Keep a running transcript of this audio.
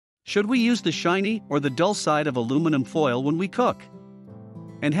Should we use the shiny or the dull side of aluminum foil when we cook?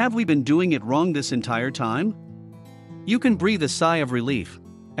 And have we been doing it wrong this entire time? You can breathe a sigh of relief.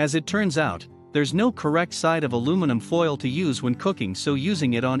 As it turns out, there's no correct side of aluminum foil to use when cooking, so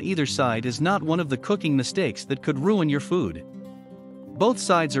using it on either side is not one of the cooking mistakes that could ruin your food. Both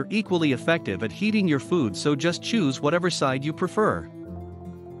sides are equally effective at heating your food, so just choose whatever side you prefer.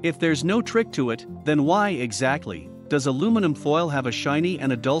 If there's no trick to it, then why exactly does aluminum foil have a shiny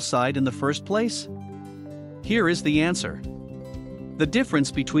and a dull side in the first place? Here is the answer. The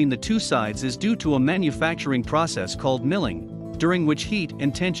difference between the two sides is due to a manufacturing process called milling, during which heat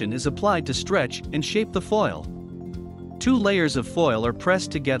and tension is applied to stretch and shape the foil. Two layers of foil are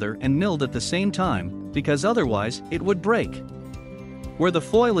pressed together and milled at the same time, because otherwise it would break. Where the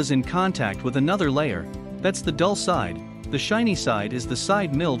foil is in contact with another layer, that's the dull side. The shiny side is the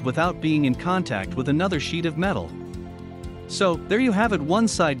side milled without being in contact with another sheet of metal. So, there you have it, one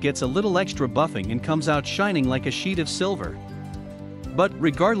side gets a little extra buffing and comes out shining like a sheet of silver. But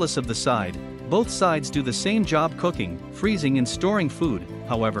regardless of the side, both sides do the same job: cooking, freezing and storing food.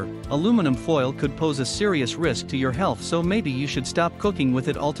 However, aluminum foil could pose a serious risk to your health, so maybe you should stop cooking with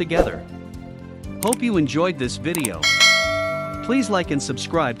it altogether. Hope you enjoyed this video. Please like and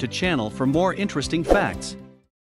subscribe to channel for more interesting facts.